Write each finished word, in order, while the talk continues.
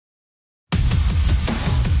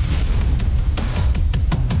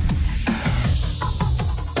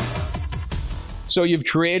So you've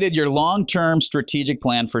created your long-term strategic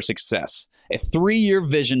plan for success, a 3-year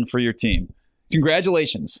vision for your team.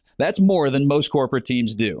 Congratulations. That's more than most corporate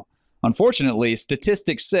teams do. Unfortunately,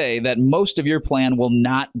 statistics say that most of your plan will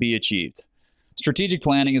not be achieved. Strategic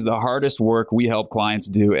planning is the hardest work we help clients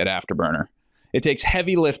do at Afterburner. It takes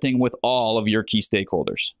heavy lifting with all of your key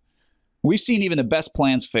stakeholders. We've seen even the best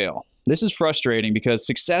plans fail. This is frustrating because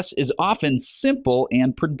success is often simple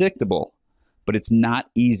and predictable, but it's not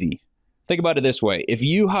easy. Think about it this way. If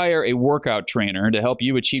you hire a workout trainer to help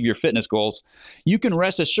you achieve your fitness goals, you can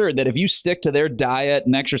rest assured that if you stick to their diet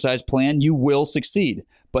and exercise plan, you will succeed.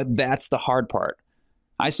 But that's the hard part.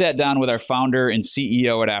 I sat down with our founder and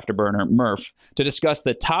CEO at Afterburner, Murph, to discuss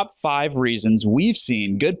the top 5 reasons we've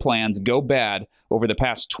seen good plans go bad over the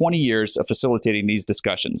past 20 years of facilitating these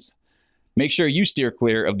discussions. Make sure you steer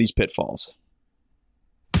clear of these pitfalls.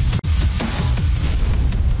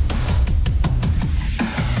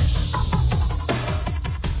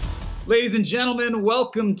 Ladies and gentlemen,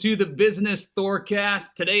 welcome to the Business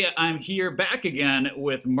Thorcast. Today I'm here back again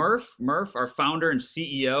with Murph. Murph, our founder and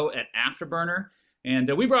CEO at Afterburner. And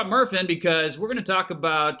we brought Murph in because we're going to talk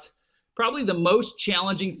about probably the most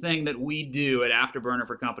challenging thing that we do at Afterburner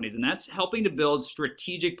for companies, and that's helping to build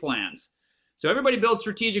strategic plans. So everybody builds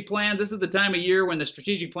strategic plans. This is the time of year when the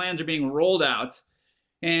strategic plans are being rolled out.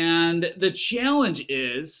 And the challenge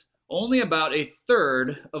is only about a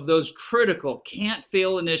third of those critical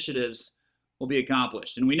can't-fail initiatives will be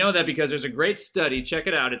accomplished. And we know that because there's a great study. Check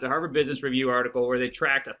it out. It's a Harvard Business Review article where they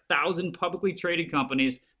tracked 1,000 publicly traded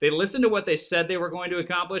companies. They listened to what they said they were going to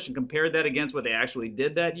accomplish and compared that against what they actually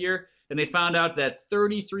did that year. And they found out that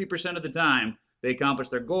 33% of the time they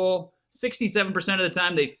accomplished their goal. 67% of the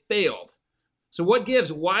time they failed. So what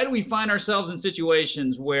gives? Why do we find ourselves in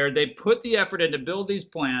situations where they put the effort in to build these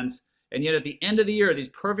plans, and yet at the end of the year, these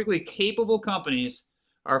perfectly capable companies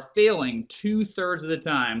are failing 2/3 of the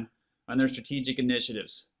time on their strategic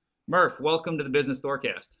initiatives? Murph, welcome to the Business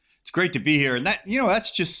Thorcast. It's great to be here. And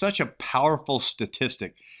that's just such a powerful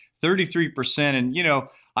statistic, 33%. And,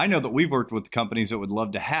 I know that we've worked with companies that would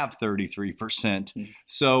love to have 33%.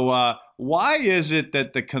 So why is it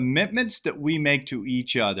that the commitments that we make to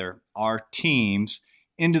each other, our teams,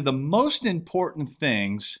 into the most important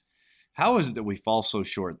things, how is it that we fall so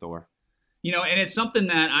short, Thor? And it's something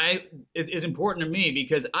that is important to me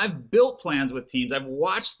because I've built plans with teams. I've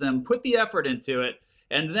watched them put the effort into it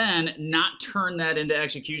and then not turn that into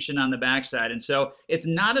execution on the backside. And so it's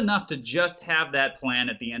not enough to just have that plan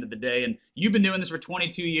at the end of the day. And you've been doing this for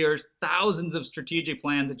 22 years, thousands of strategic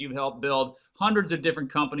plans that you've helped build, hundreds of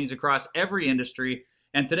different companies across every industry.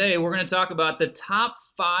 And today we're going to talk about the top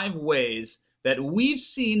 5 ways that we've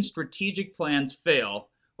seen strategic plans fail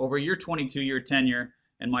over your 22-year tenure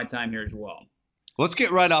and my time here as well. Let's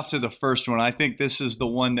get right off to the first one. I think this is the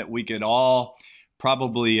one that we could all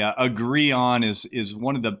probably agree on is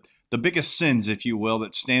one of the biggest sins, if you will,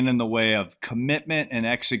 that stand in the way of commitment and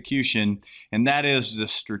execution, and that is the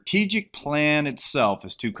strategic plan itself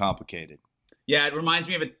is too complicated. Yeah, it reminds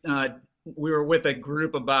me of we were with a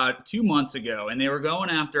group about 2 months ago, and they were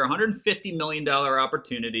going after a $150 million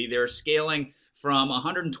opportunity. They were scaling from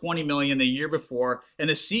 $120 million the year before, and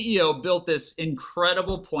the CEO built this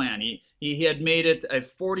incredible plan. He had made it a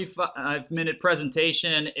 45-minute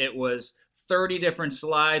presentation. It was 30 different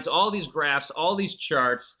slides, all these graphs, all these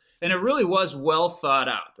charts, and it really was well thought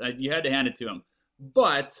out. You had to hand it to him.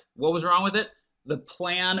 But what was wrong with it? The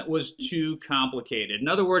plan was too complicated. In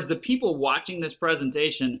other words, the people watching this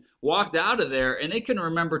presentation walked out of there and they couldn't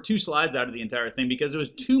remember 2 slides out of the entire thing because it was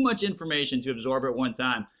too much information to absorb at one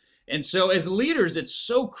time. And so as leaders, it's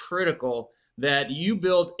so critical that you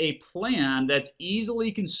build a plan that's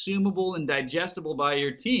easily consumable and digestible by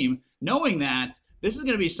your team, knowing that this is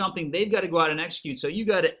going to be something they've got to go out and execute. So you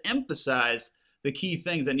got to emphasize the key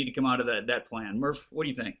things that need to come out of that plan. Murph, what do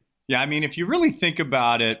you think? Yeah, I mean, if you really think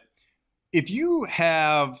about it, if you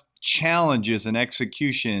have challenges in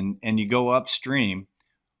execution and you go upstream,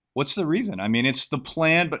 what's the reason? I mean, it's the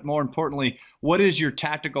plan, but more importantly, what is your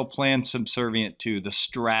tactical plan subservient to the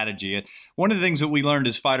strategy? One of the things that we learned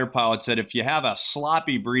as fighter pilots that if you have a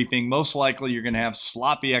sloppy briefing, most likely you're going to have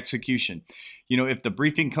sloppy execution. If the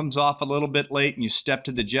briefing comes off a little bit late and you step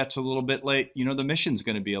to the jets a little bit late, the mission's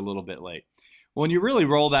going to be a little bit late. When you really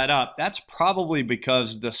roll that up, that's probably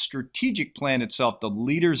because the strategic plan itself, the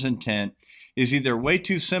leader's intent, is either way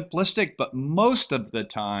too simplistic, but most of the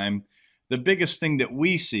time, the biggest thing that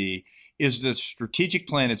we see is the strategic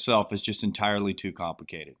plan itself is just entirely too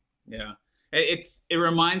complicated. Yeah, it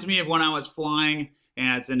reminds me of when I was flying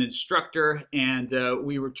as an instructor and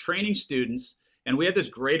we were training students. And we had this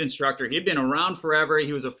great instructor. He'd been around forever.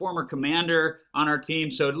 He was a former commander on our team.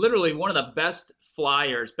 So literally one of the best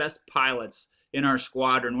flyers, best pilots in our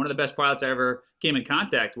squadron, one of the best pilots I ever came in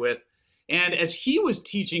contact with. And as he was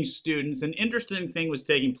teaching students, an interesting thing was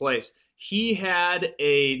taking place. He had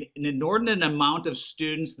an inordinate amount of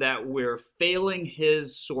students that were failing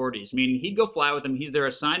his sorties, meaning he'd go fly with them. He's their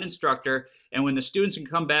assigned instructor. And when the students would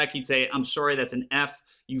come back, he'd say, I'm sorry, that's an F.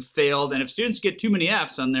 You failed. And if students get too many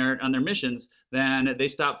Fs on their missions, then they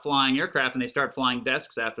stop flying aircraft and they start flying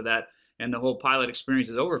desks after that. And the whole pilot experience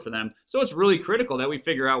is over for them. So it's really critical that we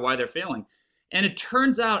figure out why they're failing. And it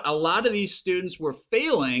turns out a lot of these students were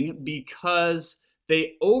failing because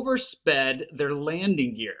they oversped their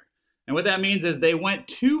landing gear. And what that means is they went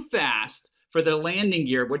too fast for their landing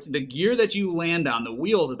gear, which the gear that you land on, the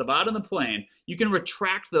wheels at the bottom of the plane, you can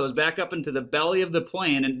retract those back up into the belly of the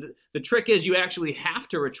plane. And the trick is you actually have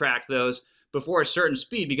to retract those before a certain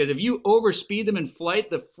speed, because if you overspeed them in flight,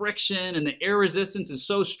 the friction and the air resistance is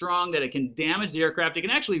so strong that it can damage the aircraft. It can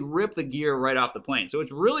actually rip the gear right off the plane. So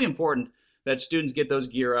it's really important that students get those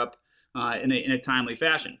gear up in a timely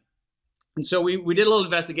fashion. And so we did a little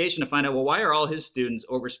investigation to find out, well, why are all his students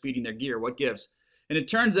overspeeding their gear? What gives? And it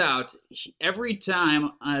turns out every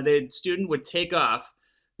time the student would take off,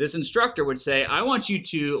 this instructor would say, I want you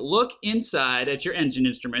to look inside at your engine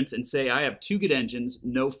instruments and say, I have 2 good engines,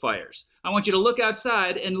 no fires. I want you to look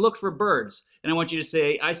outside and look for birds. And I want you to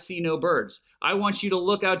say, I see no birds. I want you to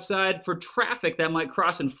look outside for traffic that might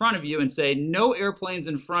cross in front of you and say, no airplanes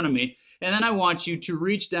in front of me. And then I want you to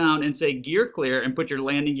reach down and say, gear clear, and put your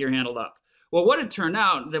landing gear handle up. Well, what had turned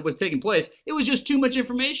out that was taking place, it was just too much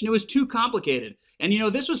information. It was too complicated. And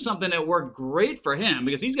this was something that worked great for him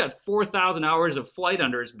because he's got 4,000 hours of flight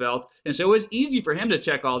under his belt. And so it was easy for him to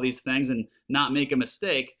check all these things and not make a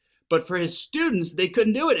mistake. But for his students, they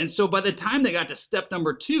couldn't do it. And so by the time they got to step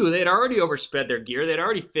number 2, they had already oversped their gear. They'd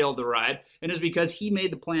already failed the ride. And it was because he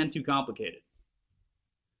made the plan too complicated.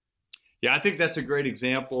 Yeah, I think that's a great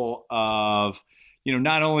example of,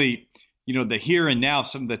 not only the here and now,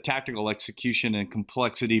 some of the tactical execution and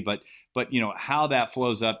complexity, but how that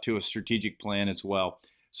flows up to a strategic plan as well.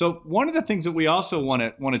 So one of the things that we also want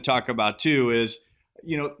to talk about too is,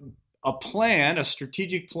 a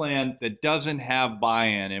strategic plan that doesn't have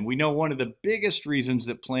buy-in. And we know one of the biggest reasons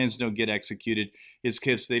that plans don't get executed is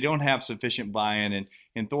because they don't have sufficient buy-in.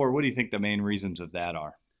 And Thor, what do you think the main reasons of that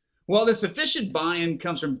are? Well, the sufficient buy-in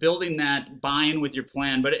comes from building that buy-in with your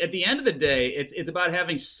plan. But at the end of the day, it's about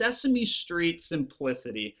having Sesame Street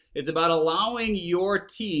simplicity. It's about allowing your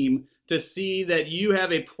team to see that you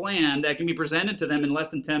have a plan that can be presented to them in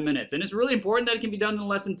less than 10 minutes. And it's really important that it can be done in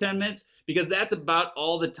less than 10 minutes because that's about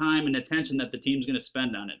all the time and attention that the team's going to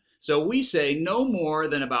spend on it. So we say no more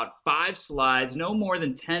than about 5 slides, no more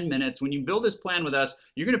than 10 minutes. When you build this plan with us,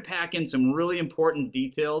 you're going to pack in some really important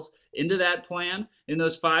details into that plan in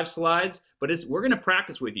those 5 slides. But we're going to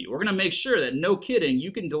practice with you. We're going to make sure that, no kidding,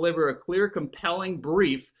 you can deliver a clear, compelling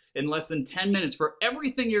brief in less than 10 minutes for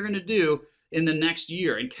everything you're going to do in the next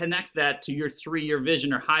year and connect that to your 3-year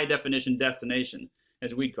vision or high definition destination,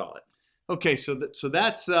 as we call it. Okay, so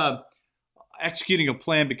that's executing a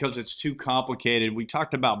plan because it's too complicated. We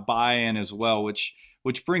talked about buy-in as well, which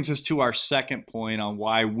brings us to our second point on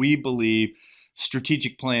why we believe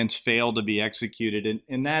strategic plans fail to be executed.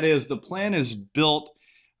 And that is the plan is built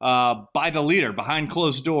by the leader behind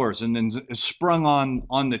closed doors and then sprung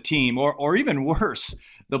on the team, or even worse,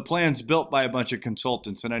 the plan's built by a bunch of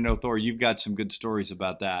consultants. And I know, Thor, you've got some good stories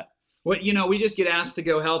about that. Well, we just get asked to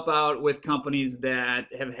go help out with companies that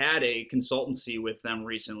have had a consultancy with them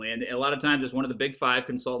recently. And a lot of times it's one of the big 5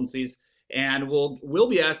 consultancies. And we'll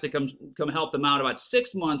be asked to come help them out about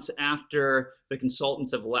 6 months after the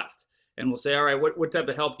consultants have left. And we'll say, all right, what type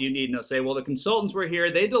of help do you need? And they'll say, well, the consultants were here.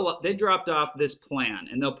 They dropped off this plan.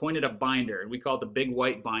 And they'll point at a binder. And we call it the big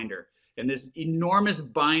white binder. And this enormous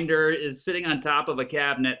binder is sitting on top of a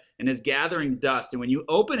cabinet and is gathering dust. And when you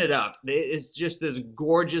open it up, it's just this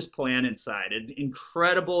gorgeous plan inside. It's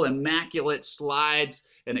incredible, immaculate slides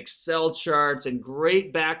and Excel charts and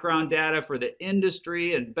great background data for the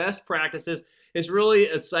industry and best practices. It's really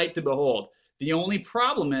a sight to behold. The only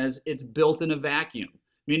problem is it's built in a vacuum,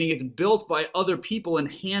 meaning it's built by other people and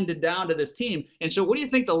handed down to this team. And so what do you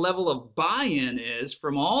think the level of buy-in is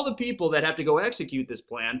from all the people that have to go execute this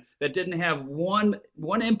plan that didn't have one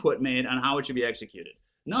input made on how it should be executed?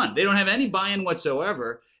 None. They don't have any buy-in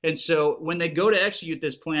whatsoever. And so when they go to execute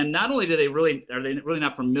this plan, not only are they really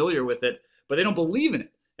not familiar with it, but they don't believe in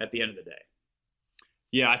it at the end of the day.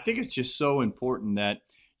 Yeah, I think it's just so important that,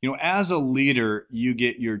 as a leader, you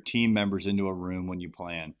get your team members into a room when you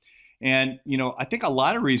plan. And, I think a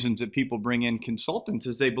lot of reasons that people bring in consultants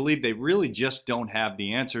is they believe they really just don't have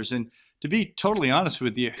the answers. And to be totally honest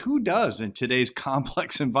with you, who does in today's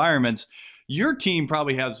complex environments? Your team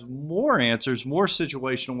probably has more answers, more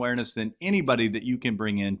situational awareness than anybody that you can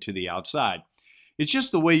bring into the outside. It's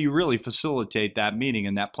just the way you really facilitate that meeting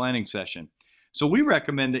and that planning session. So we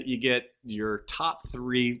recommend that you get your top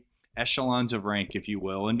 3 echelons of rank, if you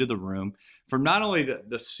will, into the room from not only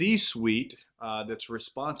the C-suite that's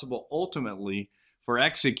responsible ultimately for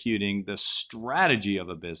executing the strategy of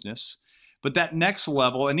a business, but that next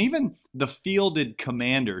level, and even the fielded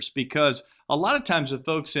commanders, because a lot of times the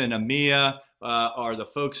folks in EMEA or the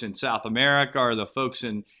folks in South America or the folks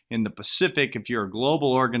in the Pacific, if you're a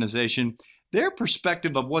global organization, their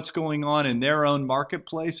perspective of what's going on in their own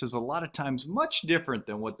marketplace is a lot of times much different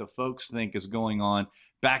than what the folks think is going on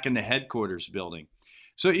back in the headquarters building.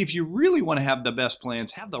 So if you really want to have the best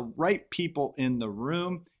plans, have the right people in the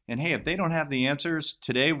room. And hey, if they don't have the answers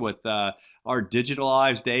today with our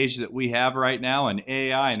digitalized age that we have right now and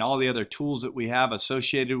AI and all the other tools that we have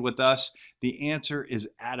associated with us, the answer is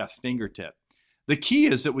at a fingertip. The key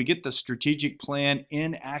is that we get the strategic plan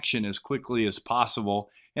in action as quickly as possible.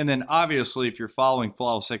 And then obviously, if you're following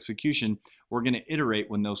flawless execution, we're going to iterate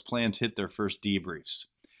when those plans hit their first debriefs.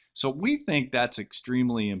 So we think that's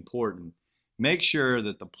extremely important. Make sure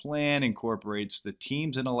that the plan incorporates the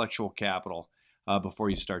team's intellectual capital before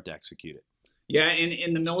you start to execute it. Yeah,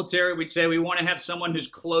 in the military, we'd say we want to have someone who's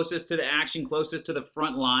closest to the action, closest to the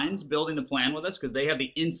front lines, building the plan with us, because they have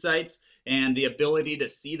the insights and the ability to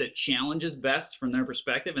see the challenges best from their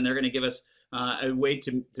perspective, and they're going to give us a way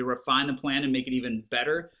to refine the plan and make it even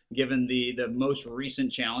better, given the most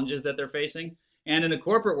recent challenges that they're facing. And in the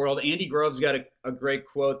corporate world, Andy Grove's got a great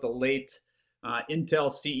quote, the late Intel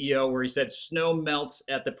CEO, where he said, "Snow melts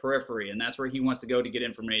at the periphery," and that's where he wants to go to get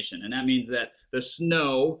information. And that means that the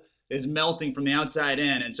snow is melting from the outside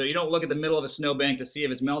in. And so you don't look at the middle of a snowbank to see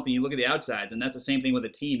if it's melting, you look at the outsides. And that's the same thing with a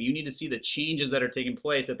team. You need to see the changes that are taking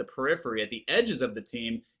place at the periphery, at the edges of the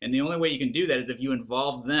team. And the only way you can do that is if you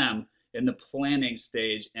involve them in the planning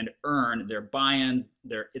stage and earn their buy-ins,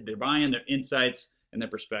 their insights, and their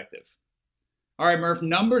perspective. All right, Murph,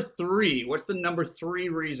 number 3. What's the number 3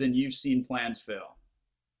 reason you've seen plans fail?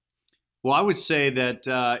 Well, I would say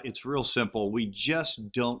that it's real simple. We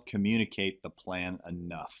just don't communicate the plan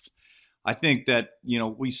enough. I think that,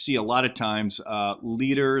 we see a lot of times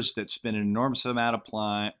leaders that spend an enormous amount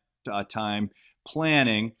of time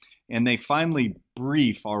planning, and they finally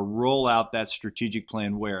brief or roll out that strategic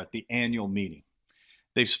plan where? At the annual meeting.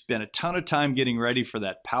 They've spent a ton of time getting ready for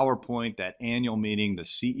that PowerPoint, that annual meeting, the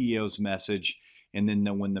CEO's message, and then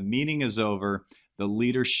when the meeting is over, the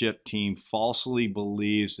leadership team falsely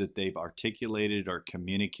believes that they've articulated or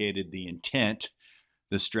communicated the intent,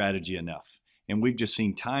 the strategy enough. And we've just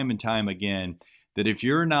seen time and time again that if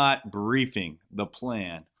you're not briefing the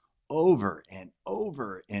plan over and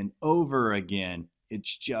over and over again,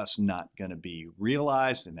 it's just not going to be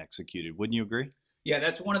realized and executed. Wouldn't you agree? Yeah,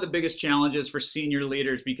 that's one of the biggest challenges for senior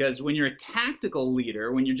leaders, because when you're a tactical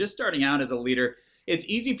leader, when you're just starting out as a leader, it's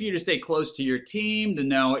easy for you to stay close to your team, to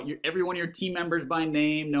know every one of your team members by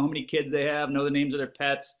name, know how many kids they have, know the names of their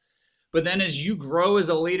pets. But then as you grow as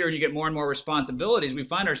a leader and you get more and more responsibilities, we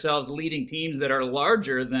find ourselves leading teams that are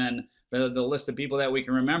larger than the list of people that we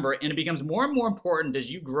can remember. And it becomes more and more important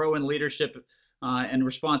as you grow in leadership and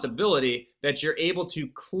responsibility that you're able to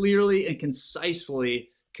clearly and concisely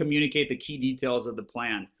communicate the key details of the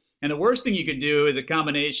plan. And the worst thing you could do is a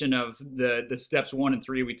combination of the steps 1 and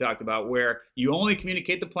 3 we talked about, where you only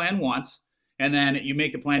communicate the plan once, and then you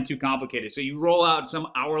make the plan too complicated. So you roll out some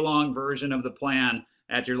hour-long version of the plan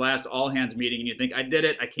at your last all-hands meeting, and you think, I did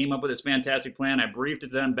it, I came up with this fantastic plan, I briefed it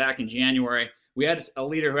to them back in January. We had a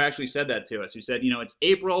leader who actually said that to us, who said, it's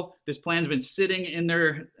April, this plan's been sitting in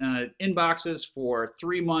their inboxes for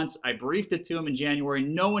 3 months, I briefed it to them in January,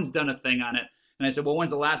 no one's done a thing on it. And I said, well, when's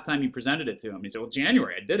the last time you presented it to him? He said, well,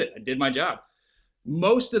 January, I did it, I did my job.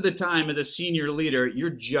 Most of the time as a senior leader, you're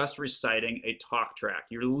just reciting a talk track.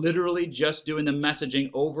 You're literally just doing the messaging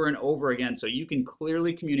over and over again so you can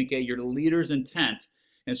clearly communicate your leader's intent,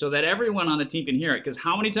 and so that everyone on the team can hear it. Because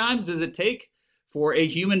how many times does it take for a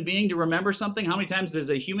human being to remember something? How many times does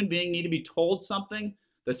a human being need to be told something,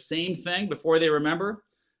 the same thing, before they remember?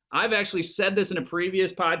 I've actually said this in a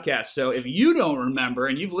previous podcast. So if you don't remember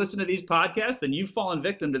and you've listened to these podcasts, then you've fallen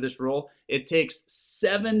victim to this rule. It takes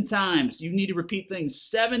 7 times. You need to repeat things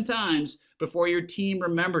 7 times before your team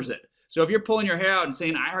remembers it. So if you're pulling your hair out and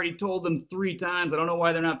saying, I already told them 3 times, I don't know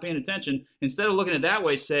why they're not paying attention, instead of looking at it that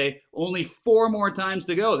way, say, only 4 more times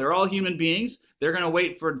to go. They're all human beings. They're going to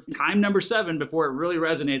wait for time number 7 before it really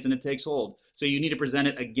resonates and it takes hold. So you need to present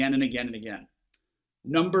it again and again and again.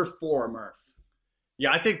 Number 4, Murph.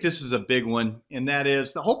 Yeah, I think this is a big one, and that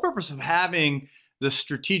is the whole purpose of having the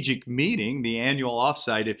strategic meeting, the annual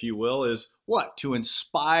offsite, if you will, is what? To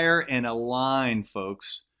inspire and align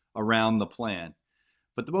folks around the plan.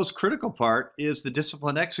 But the most critical part is the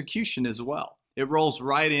disciplined execution as well. It rolls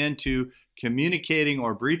right into communicating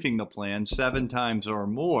or briefing the plan 7 times or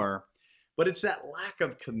more, but it's that lack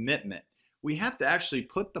of commitment. We have to actually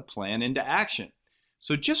put the plan into action.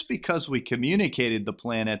 So just because we communicated the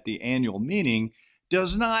plan at the annual meeting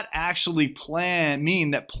does not actually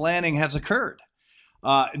mean that planning has occurred.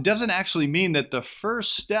 It doesn't actually mean that the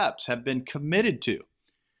first steps have been committed to.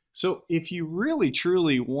 So if you really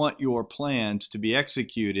truly want your plans to be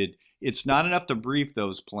executed, it's not enough to brief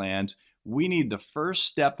those plans. We need the first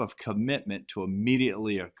step of commitment to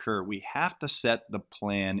immediately occur. We have to set the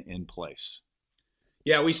plan in place.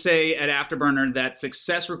 Yeah, we say at Afterburner that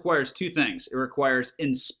success requires 2 things. It requires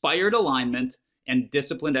inspired alignment and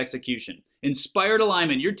disciplined execution. Inspired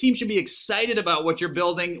alignment. Your team should be excited about what you're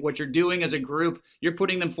building, what you're doing as a group. You're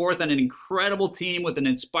putting them forth on an incredible team with an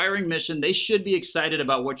inspiring mission. They should be excited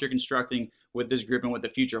about what you're constructing with this group and what the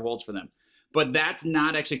future holds for them. But that's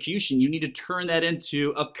not execution. You need to turn that into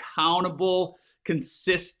accountable,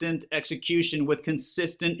 consistent execution with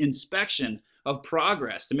consistent inspection of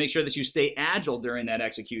progress to make sure that you stay agile during that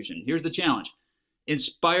execution. Here's the challenge.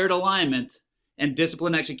 Inspired alignment and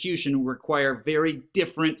disciplined execution require very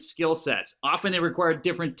different skill sets. Often they require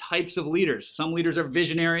different types of leaders. Some leaders are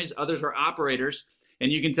visionaries, others are operators,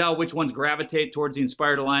 and you can tell which ones gravitate towards the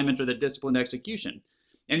inspired alignment or the disciplined execution.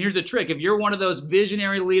 And here's the trick. If you're one of those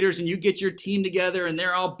visionary leaders and you get your team together and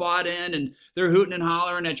they're all bought in and they're hooting and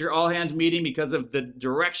hollering at your all-hands meeting because of the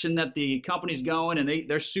direction that the company's going and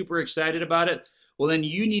they're super excited about it, well, then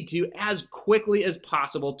you need to, as quickly as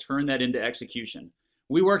possible, turn that into execution.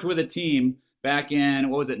 We worked with a team back in,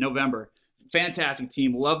 November. Fantastic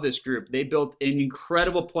team. Love this group. They built an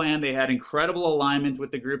incredible plan. They had incredible alignment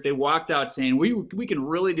with the group. They walked out saying, we can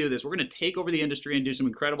really do this. We're going to take over the industry and do some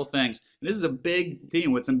incredible things. And this is a big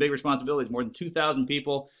team with some big responsibilities, more than 2,000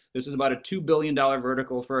 people. This is about a $2 billion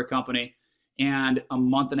vertical for a company. And a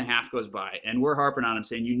month and a half goes by. And we're harping on them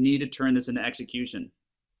saying, you need to turn this into execution.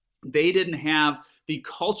 They didn't have the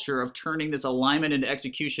culture of turning this alignment into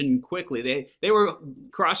execution quickly. They were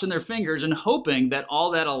crossing their fingers and hoping that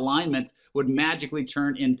all that alignment would magically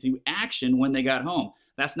turn into action when they got home.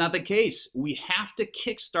 That's not the case. We have to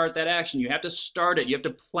kickstart that action. You have to start it. You have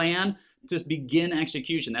to plan to begin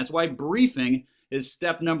execution. That's why briefing is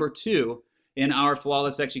step number 2 in our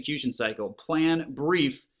flawless execution cycle. Plan,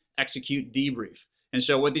 brief, execute, debrief. And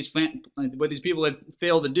so what these people have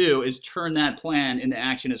failed to do is turn that plan into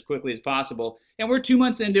action as quickly as possible. And we're 2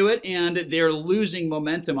 months into it, and they're losing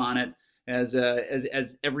momentum on it as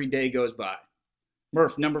every day goes by.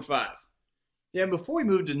 Murph, number 5. Yeah, and before we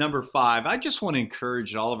move to number 5, I just want to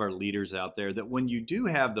encourage all of our leaders out there that when you do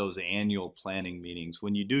have those annual planning meetings,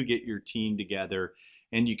 when you do get your team together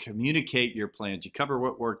and you communicate your plans, you cover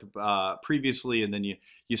what worked previously, and then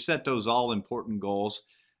you set those all important goals.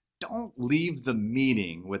 Don't leave the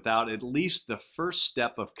meeting without at least the first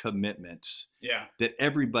step of commitments that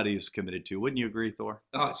everybody is committed to. Wouldn't you agree, Thor?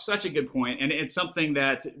 Oh, such a good point. And it's something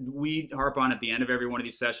that we harp on at the end of every one of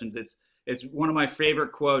these sessions. It's one of my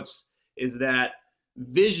favorite quotes is that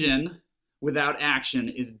vision without action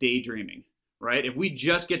is daydreaming, right? If we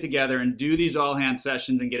just get together and do these all hands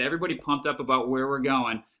sessions and get everybody pumped up about where we're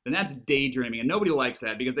going, then that's daydreaming. And nobody likes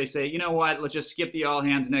that because they say, you know what, let's just skip the all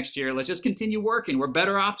hands next year. Let's just continue working. We're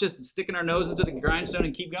better off just sticking our noses to the grindstone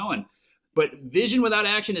and keep going. But vision without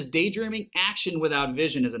action is daydreaming. Action without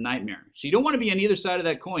vision is a nightmare. So you don't want to be on either side of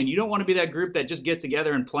that coin. You don't want to be that group that just gets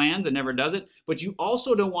together and plans and never does it. But you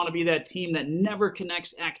also don't want to be that team that never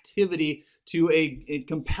connects activity to a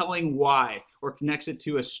compelling why or connects it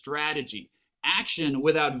to a strategy. Action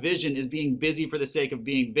without vision is being busy for the sake of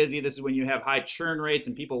being busy. This is when you have high churn rates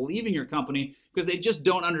and people leaving your company because they just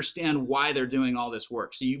don't understand why they're doing all this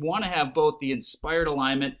work. So you want to have both the inspired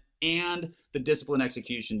alignment and the disciplined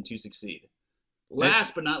execution to succeed.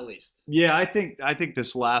 Last but not least. Yeah, I think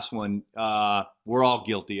this last one we're all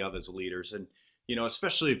guilty of as leaders, and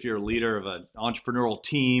especially if you're a leader of an entrepreneurial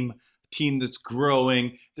team that's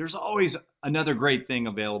growing. There's always another great thing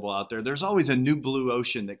available out there. There's always a new blue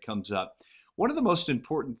ocean that comes up. One of the most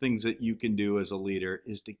important things that you can do as a leader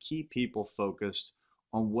is to keep people focused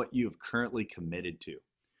on what you have currently committed to.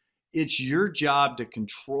 It's your job to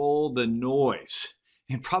control the noise.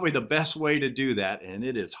 And probably the best way to do that, and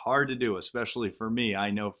it is hard to do, especially for me,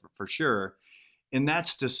 I know for sure, and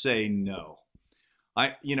that's to say no.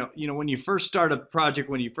 When you first start a project,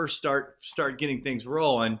 when you first start getting things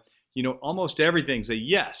rolling, almost everything's a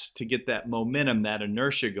yes to get that momentum, that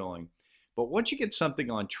inertia going. But once you get something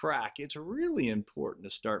on track, it's really important to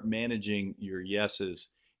start managing your yeses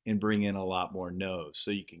and bring in a lot more no's so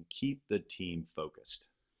you can keep the team focused.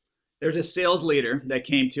 There's a sales leader that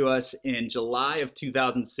came to us in July of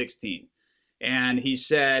 2016, and he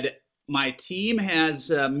said, my team has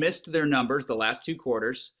missed their numbers the last 2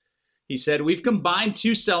 quarters. He said, we've combined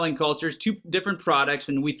 2 selling cultures, 2 different products,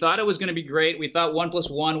 and we thought it was going to be great. We thought 1 +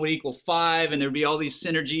 1 would equal 5, and there'd be all these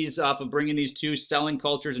synergies off of bringing these 2 selling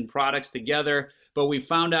cultures and products together. But we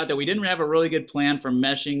found out that we didn't have a really good plan for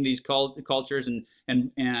meshing these cultures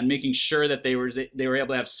and making sure that they were able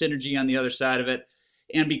to have synergy on the other side of it.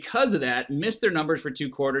 And because of that, missed their numbers for 2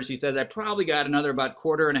 quarters. He says, I probably got another about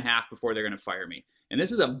quarter and a half before they're going to fire me. And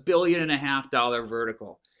this is $1.5 billion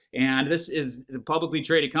vertical. And this is a publicly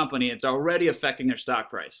traded company. It's already affecting their stock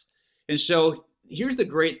price. And so here's the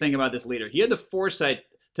great thing about this leader. He had the foresight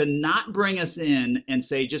to not bring us in and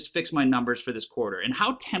say, just fix my numbers for this quarter. And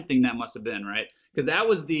how tempting that must have been, right? Because that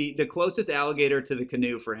was the closest alligator to the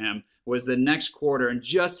canoe for him, was the next quarter and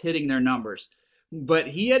just hitting their numbers. But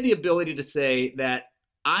he had the ability to say that,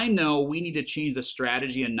 I know we need to change the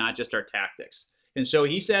strategy and not just our tactics. And so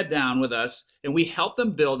he sat down with us and we helped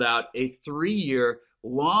them build out a 3-year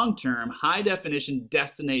long-term high definition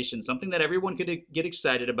destination, something that everyone could get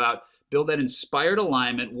excited about, build that inspired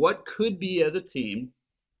alignment, what could be as a team.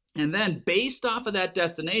 And then based off of that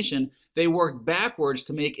destination, they worked backwards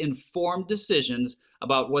to make informed decisions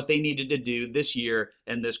about what they needed to do this year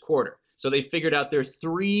and this quarter. So they figured out their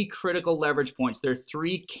 3 critical leverage points, their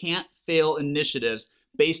 3 can't fail initiatives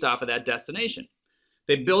based off of that destination.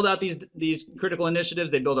 They build out these critical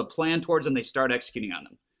initiatives, they build a plan towards them, they start executing on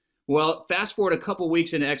them. Well, fast forward a couple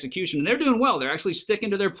weeks into execution, and they're doing well. They're actually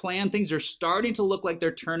sticking to their plan. Things are starting to look like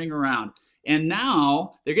they're turning around. And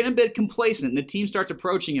now they're getting a bit complacent, and the team starts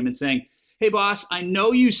approaching him and saying, hey, boss, I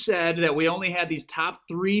know you said that we only had these top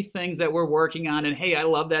 3 things that we're working on, and hey, I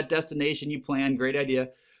love that destination you planned, great idea,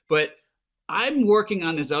 but I'm working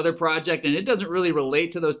on this other project and it doesn't really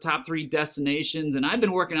relate to those top 3 destinations, and I've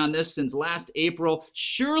been working on this since last April.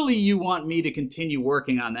 Surely you want me to continue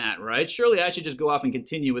working on that, right? Surely I should just go off and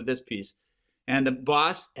continue with this piece. And the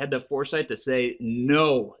boss had the foresight to say,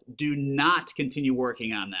 no, do not continue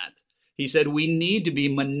working on that. He said, we need to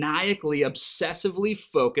be maniacally, obsessively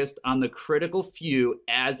focused on the critical few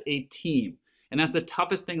as a team. And that's the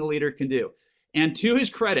toughest thing a leader can do. And to his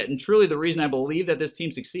credit, and truly the reason I believe that this team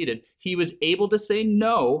succeeded, he was able to say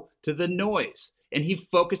no to the noise. And he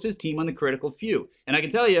focused his team on the critical few. And I can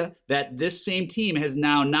tell you that this same team has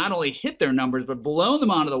now not only hit their numbers, but blown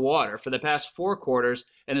them out of the water for the past 4 quarters.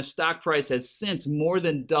 And the stock price has since more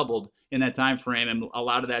than doubled in that time frame. And a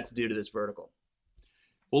lot of that's due to this vertical.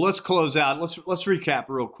 Well, let's close out. Let's recap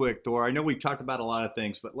real quick, Thor. I know we talked about a lot of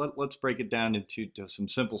things, but let's break it down into some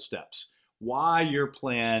simple steps. Why your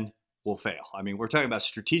plan will fail. I mean, we're talking about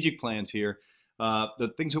strategic plans here.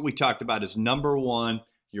 The things that we talked about is, number 1,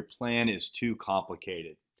 your plan is too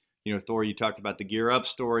complicated. Thor, you talked about the gear up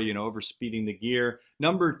story, overspeeding the gear.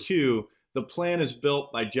 Number 2, the plan is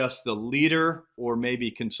built by just the leader or maybe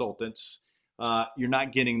consultants. You're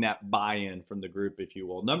not getting that buy-in from the group, if you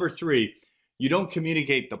will. Number 3, you don't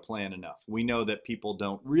communicate the plan enough. We know that people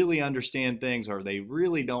don't really understand things, or they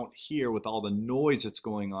really don't hear with all the noise that's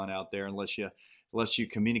going on out there unless you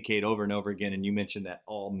communicate over and over again. And you mentioned that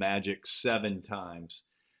all magic 7 times.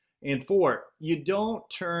 And 4, you don't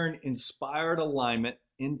turn inspired alignment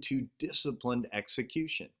into disciplined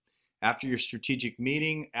execution. After your strategic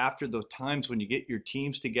meeting, after the times when you get your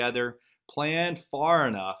teams together, plan far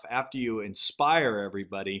enough after you inspire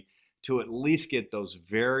everybody to at least get those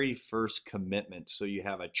very first commitments so you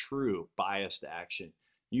have a true biased action.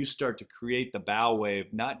 You start to create the bow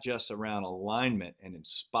wave, not just around alignment and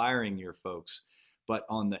inspiring your folks, but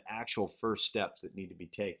on the actual first steps that need to be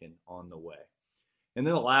taken on the way. And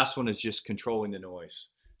then the last one is just controlling the noise.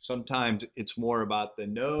 Sometimes it's more about the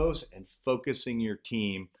no's and focusing your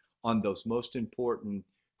team on those most important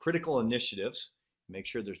critical initiatives. Make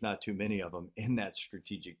sure there's not too many of them in that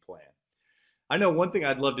strategic plan. I know one thing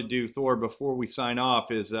I'd love to do, Thor, before we sign off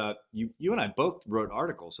is you and I both wrote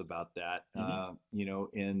articles about that,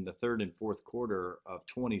 in the 3rd and 4th quarter of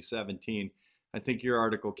 2017. I think your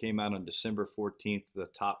article came out on December 14th, the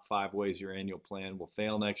top 5 ways your annual plan will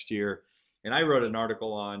fail next year. And I wrote an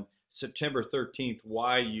article on September 13th,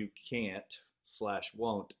 why you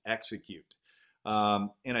can't/won't execute.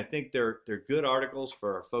 And I think they're good articles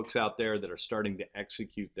for our folks out there that are starting to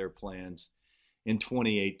execute their plans in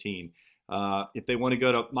 2018. If they want to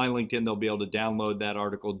go to my LinkedIn, they'll be able to download that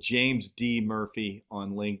article. James D. Murphy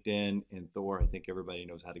on LinkedIn, and Thor, I think everybody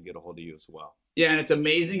knows how to get a hold of you as well. Yeah, and it's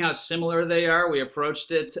amazing how similar they are. We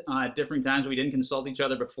approached it at different times. We didn't consult each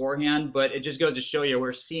other beforehand, but it just goes to show you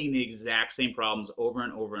we're seeing the exact same problems over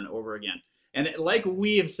and over and over again. And like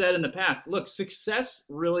we have said in the past, look, success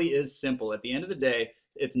really is simple. At the end of the day,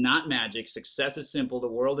 it's not magic. Success is simple. The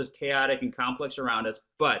world is chaotic and complex around us,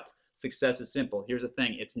 but success is simple. Here's the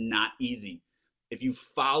thing. It's not easy. If you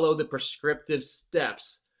follow the prescriptive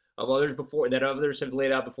steps of others that others have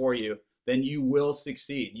laid out before you, then you will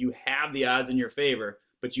succeed. You have the odds in your favor,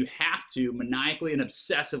 but you have to maniacally and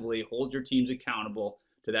obsessively hold your teams accountable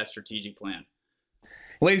to that strategic plan.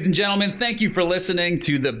 Ladies and gentlemen, thank you for listening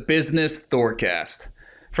to the Business Thorcast.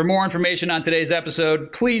 For more information on today's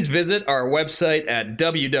episode, please visit our website at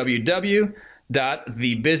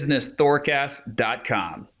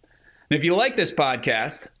www.thebusinessthorcast.com. And if you like this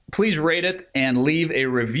podcast, please rate it and leave a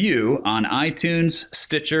review on iTunes,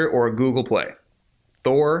 Stitcher, or Google Play.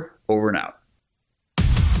 Thor, over and out.